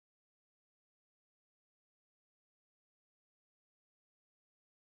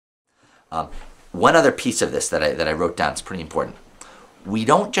One other piece of this that I wrote down is pretty important. We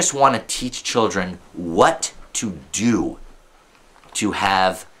don't just want to teach children what to do to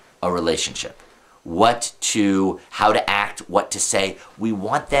have a relationship, how to act, what to say. We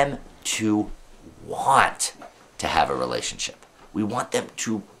want them to want to have a relationship. We want them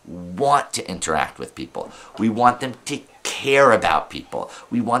to want to interact with people. We want them to care about people.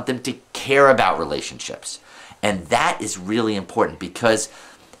 We want them to care about relationships. And that is really important because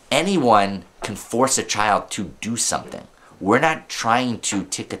anyone can force a child to do something. We're not trying to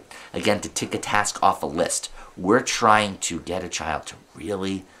tick a task off a list. We're trying to get a child to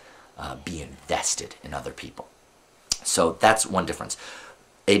really be invested in other people. So that's one difference.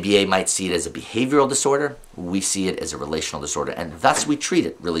 ABA might see it as a behavioral disorder. We see it as a relational disorder, and thus we treat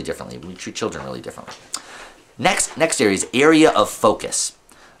it really differently. We treat children really differently. Next area is area of focus.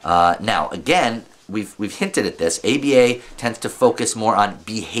 Now, again, we've hinted at this. ABA tends to focus more on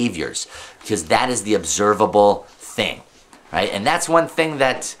behaviors because that is the observable thing, right? And that's one thing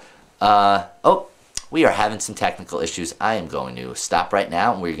that, we are having some technical issues. I am going to stop right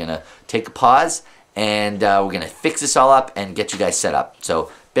now, and we're going to take a pause, and we're going to fix this all up and get you guys set up.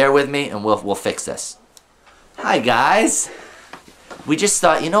 So bear with me, and we'll fix this. Hi, guys. We just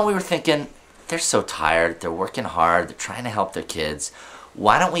thought, we were thinking, they're so tired. They're working hard. They're trying to help their kids.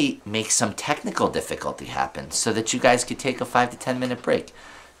 Why don't we make some technical difficulty happen so that you guys could take a 5 to 10 minute break?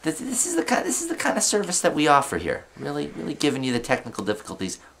 This is the kind of service that we offer here. Really giving you the technical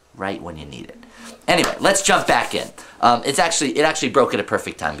difficulties right when you need it. Anyway, let's jump back in. It actually broke at a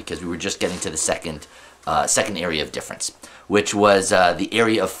perfect time because we were just getting to the second area of difference, which was the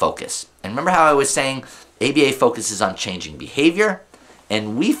area of focus. And remember how I was saying ABA focuses on changing behavior,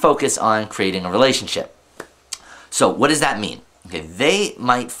 and we focus on creating a relationship. So what does that mean? Okay, they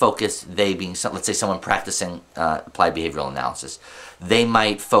might focus, they being, let's say someone practicing applied behavioral analysis, they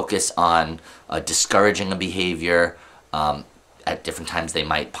might focus on discouraging a behavior. At different times they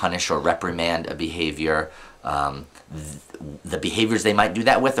might punish or reprimand a behavior. The behaviors they might do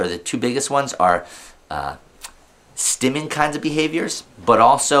that with, or the two biggest ones, are stimming kinds of behaviors, but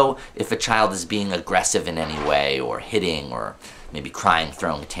also if a child is being aggressive in any way, or hitting, or maybe crying,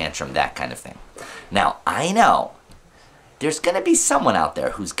 throwing a tantrum, that kind of thing. Now, I know there's going to be someone out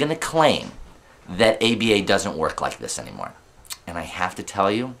there who's going to claim that ABA doesn't work like this anymore. And I have to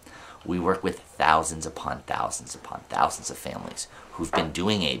tell you, we work with thousands upon thousands upon thousands of families who've been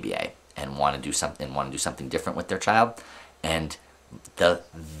doing ABA and want to do something different with their child. And the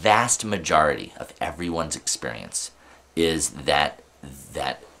vast majority of everyone's experience is that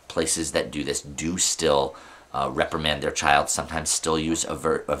places that do this do still reprimand their child, sometimes still use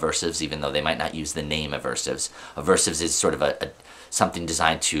aversives, even though they might not use the name aversives. Aversives is sort of something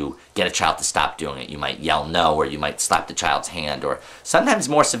designed to get a child to stop doing it. You might yell no, or you might slap the child's hand, or sometimes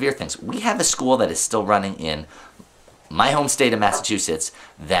more severe things. We have a school that is still running in my home state of Massachusetts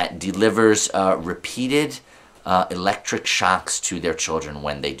that delivers repeated electric shocks to their children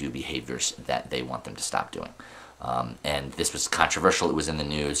when they do behaviors that they want them to stop doing. And this was controversial. It was in the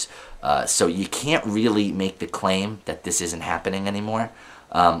news. So you can't really make the claim that this isn't happening anymore.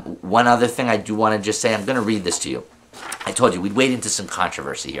 One other thing I do want to just say, I'm going to read this to you. I told you we'd wade into some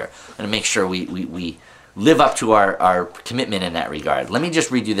controversy here. I'm going to make sure we live up to our commitment in that regard. Let me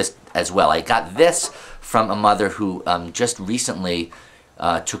just read you this as well. I got this from a mother who just recently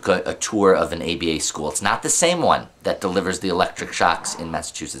took a tour of an ABA school. It's not the same one that delivers the electric shocks in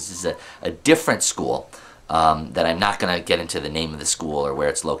Massachusetts. This is a different school that I'm not going to get into the name of the school or where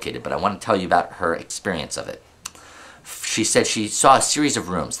it's located, but I want to tell you about her experience of it. She said she saw a series of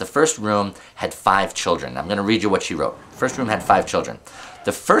rooms. The first room had 5 children. I'm going to read you what she wrote. The first room had 5 children.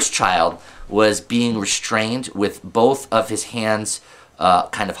 The first child was being restrained with both of his hands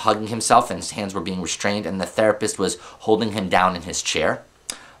kind of hugging himself, and his hands were being restrained, and the therapist was holding him down in his chair.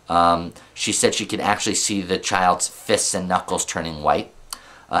 She said she could actually see the child's fists and knuckles turning white.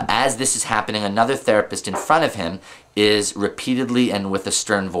 As this is happening, another therapist in front of him is repeatedly and with a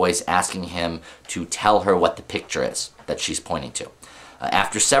stern voice asking him to tell her what the picture is that she's pointing to.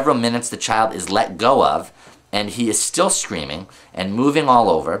 After several minutes, the child is let go of, and he is still screaming and moving all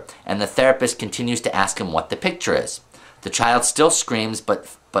over, and the therapist continues to ask him what the picture is. The child still screams,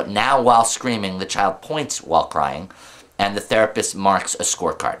 but now while screaming, the child points while crying, and the therapist marks a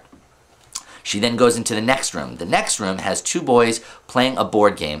scorecard. She then goes into the next room. The next room has 2 boys playing a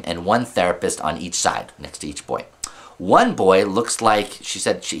board game and 1 therapist on each side, next to each boy. One boy looks like, she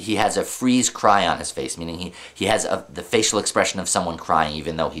said, he has a freeze cry on his face, meaning he has the facial expression of someone crying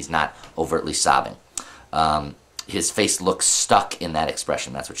even though he's not overtly sobbing. his face looks stuck in that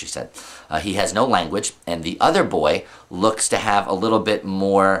expression. That's what she said. He has no language, and the other boy looks to have a little bit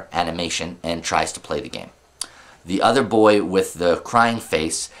more animation and tries to play the game. The other boy with the crying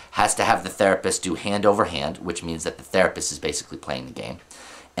face has to have the therapist do hand over hand, which means that the therapist is basically playing the game.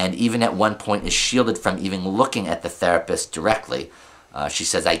 And even at one point is shielded from even looking at the therapist directly. She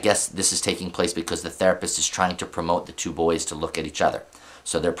says, I guess this is taking place because the therapist is trying to promote the two boys to look at each other.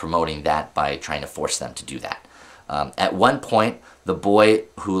 So they're promoting that by trying to force them to do that. At one point, the boy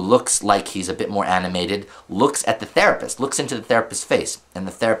who looks like he's a bit more animated looks at the therapist, looks into the therapist's face, and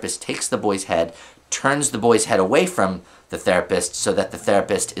the therapist takes the boy's head, turns the boy's head away from the therapist so that the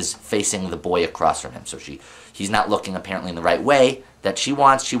therapist is facing the boy across from him. So he's not looking apparently in the right way that she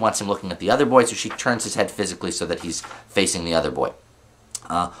wants. She wants him looking at the other boy, so she turns his head physically so that he's facing the other boy.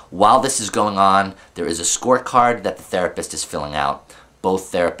 While this is going on, there is a scorecard that the therapist is filling out.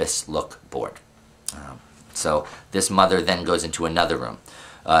 Both therapists look bored. So this mother then goes into another room.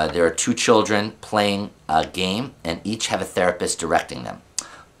 There are two children playing a game, and each have a therapist directing them.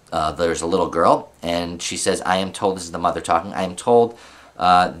 There's a little girl, and she says, I am told, this is the mother talking, I am told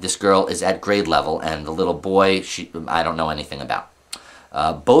this girl is at grade level, and the little boy, I don't know anything about.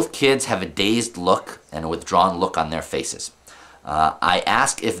 Both kids have a dazed look and a withdrawn look on their faces. I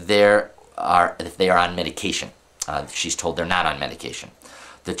ask if they are on medication. She's told they're not on medication.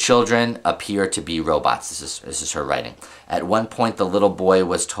 The children appear to be robots. This is her writing. At one point, the little boy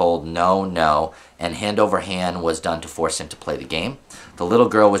was told no, no, and hand over hand was done to force him to play the game. The little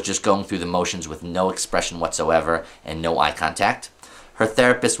girl was just going through the motions with no expression whatsoever and no eye contact. Her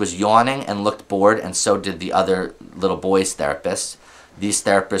therapist was yawning and looked bored, and so did the other little boy's therapist. These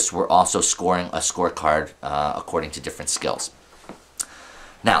therapists were also scoring a scorecard according to different skills.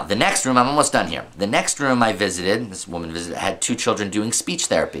 Now, the next room, I'm almost done here. The next room I visited, this woman visited, had two children doing speech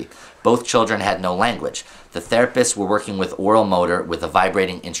therapy. Both children had no language. The therapists were working with oral motor with a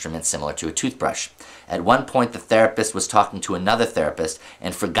vibrating instrument similar to a toothbrush. At one point, the therapist was talking to another therapist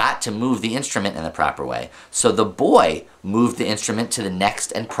and forgot to move the instrument in the proper way. So the boy moved the instrument to the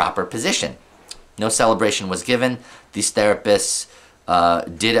next and proper position. No celebration was given. These therapists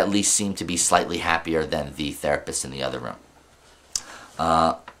did at least seem to be slightly happier than the therapist in the other room.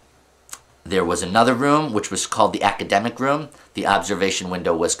 There was another room, which was called the academic room. The observation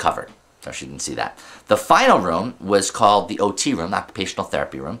window was covered, so she didn't see that. The final room was called the OT room, occupational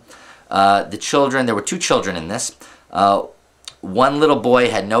therapy room. There were two children in this. One little boy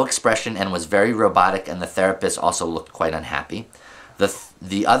had no expression and was very robotic, and the therapist also looked quite unhappy.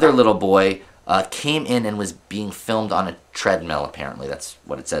 The other little boy came in and was being filmed on a treadmill, apparently. That's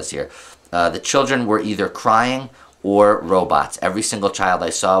what it says here. The children were either crying or robots. Every single child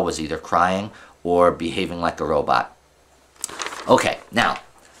I saw was either crying or behaving like a robot. Okay, now,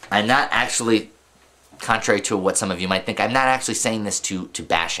 I'm not actually, contrary to what some of you might think, I'm not actually saying this to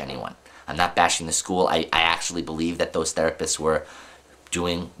bash anyone. I'm not bashing the school. I actually believe that those therapists were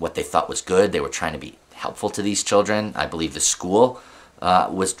doing what they thought was good. They were trying to be helpful to these children. I believe the school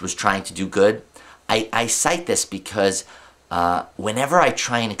was trying to do good. I cite this because whenever I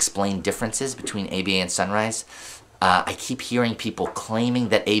try and explain differences between ABA and Sunrise, I keep hearing people claiming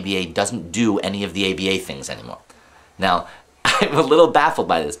that ABA doesn't do any of the ABA things anymore. Now, I'm a little baffled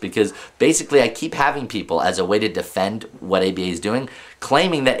by this because basically I keep having people, as a way to defend what ABA is doing,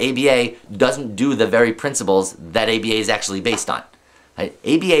 claiming that ABA doesn't do the very principles that ABA is actually based on. Right?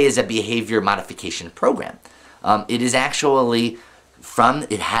 ABA is a behavior modification program. It is actually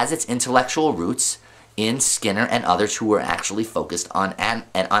it has its intellectual roots in Skinner and others who were actually focused on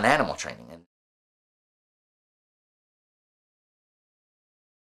animal training.